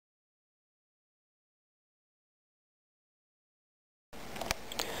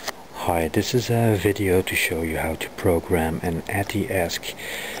Hi, this is a video to show you how to program an ETTI-esque.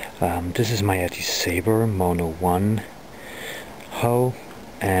 This is my ETTI Saber Mono 1 hull,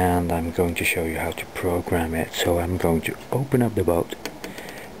 and I'm going to show you how to program it. So I'm going to open up the boat.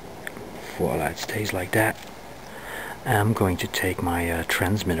 Voila, it stays like that. I'm going to take my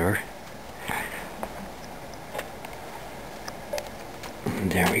transmitter.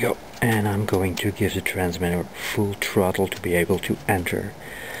 There we go. And I'm going to give the transmitter full throttle to be able to enter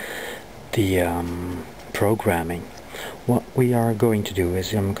the programming. What we are going to do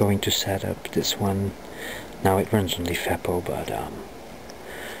is I'm going to set up this one. Now it runs on LiPo, but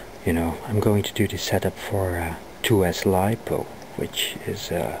you know, I'm going to do the setup for 2S lipo, which is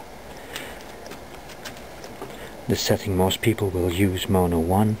the setting most people will use Mono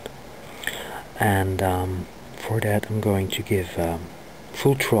 1, and for that I'm going to give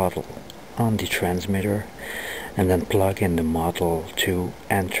full throttle on the transmitter and then plug in the model to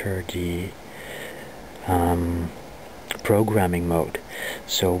enter the programming mode.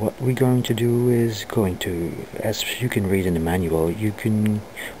 So what we're going to do is going to, as you can read in the manual,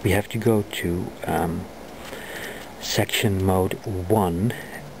 we have to go to section mode 1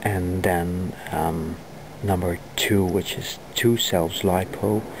 and then number 2, which is 2 cells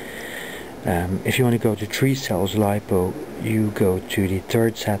lipo. If you want to go to 3 cells lipo, you go to the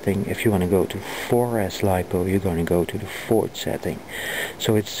 3rd setting. If you want to go to 4S lipo, you're going to go to the 4th setting.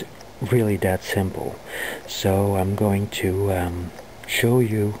 So it's really that simple. So I'm going to show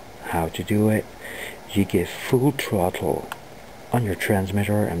you how to do it. You give full throttle on your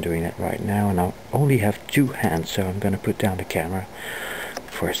transmitter. I'm doing that right now, and I only have 2 hands, so I'm going to put down the camera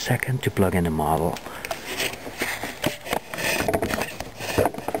for a second to plug in the model.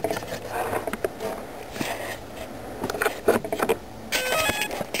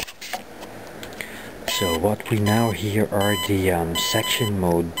 So what we now hear are the section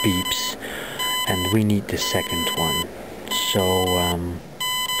mode beeps, and we need the second one. So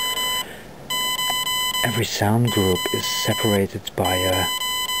every sound group is separated by a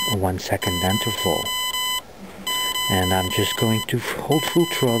 1 second interval, and I'm just going to hold full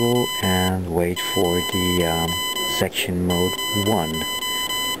throttle and wait for the section mode 1,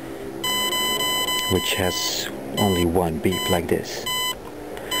 which has only 1 beep like this.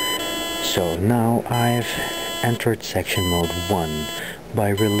 So now I've entered section mode 1 by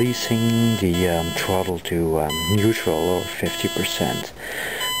releasing the throttle to neutral, or 50%.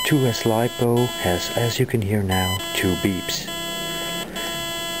 2S lipo has, as you can hear now, 2 beeps.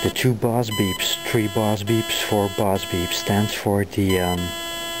 The 2 boss beeps, 3 boss beeps, 4 boss beeps stands for the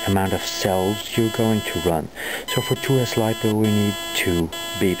amount of cells you're going to run. So for 2S lipo we need 2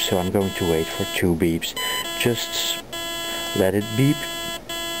 beeps, so I'm going to wait for 2 beeps. Just let it beep.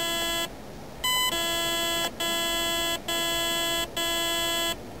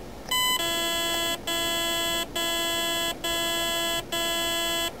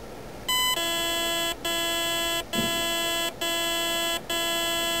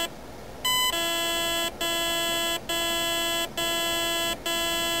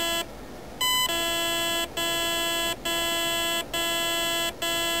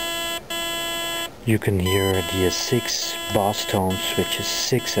 You can hear the 6 bass tones, which is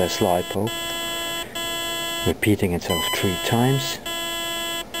 6S lipo, repeating itself 3 times.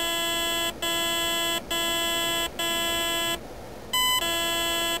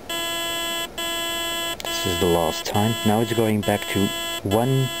 This is the last time. Now it's going back to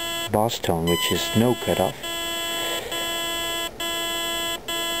 1 bass tone, which is no cutoff.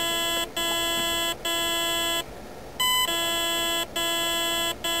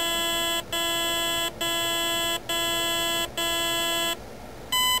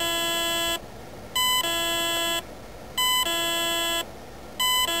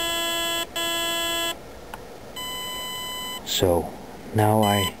 So now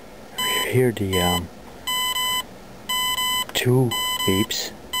I hear the 2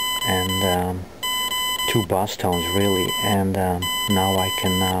 beeps and 2 bass tones really, and now I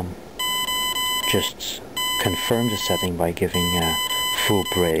can just confirm the setting by giving a full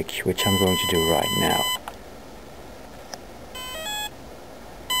break, which I'm going to do right now.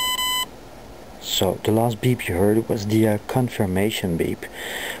 So the last beep you heard was the confirmation beep,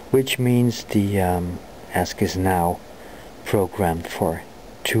 which means the ESC is now programmed for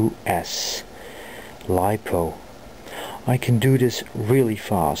 2S lipo. I can do this really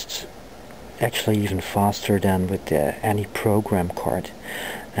fast, actually even faster than with any program card,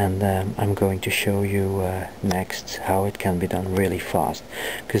 and I'm going to show you next how it can be done really fast,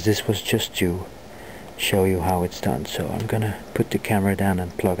 because this was just to show you how it's done. So I'm gonna put the camera down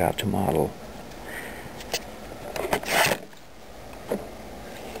and plug out the model.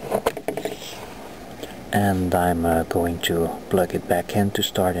 and I'm going to plug it back in to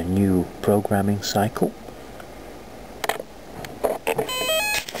start a new programming cycle.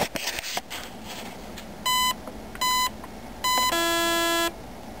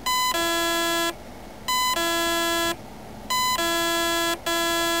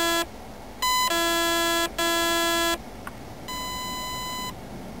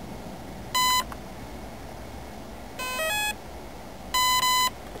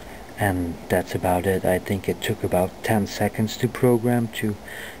 And that's about it. I think it took about 10 seconds to program to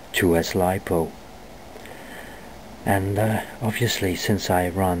 2S lipo. And obviously, since I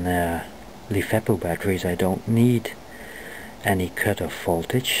run lipo batteries, I don't need any cutoff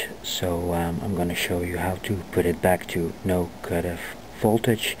voltage, so I'm going to show you how to put it back to no cutoff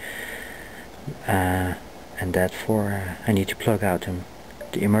voltage, and that for I need to plug out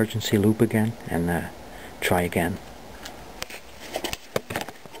the emergency loop again and try again.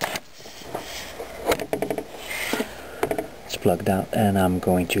 It's plugged out, and I'm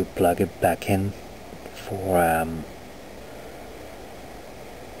going to plug it back in for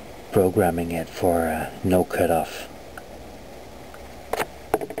programming it for no cutoff.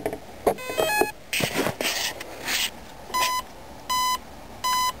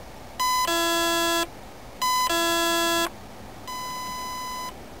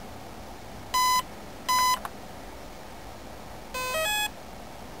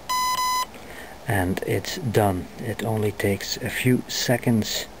 And it's done. It only takes a few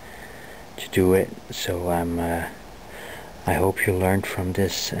seconds to do it, so I hope you learned from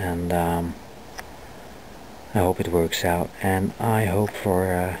this, and I hope it works out, and I hope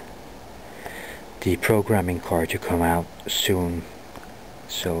for the programming card to come out soon.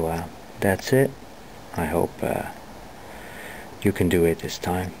 So that's it. I hope you can do it this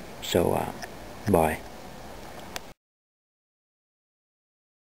time. So bye.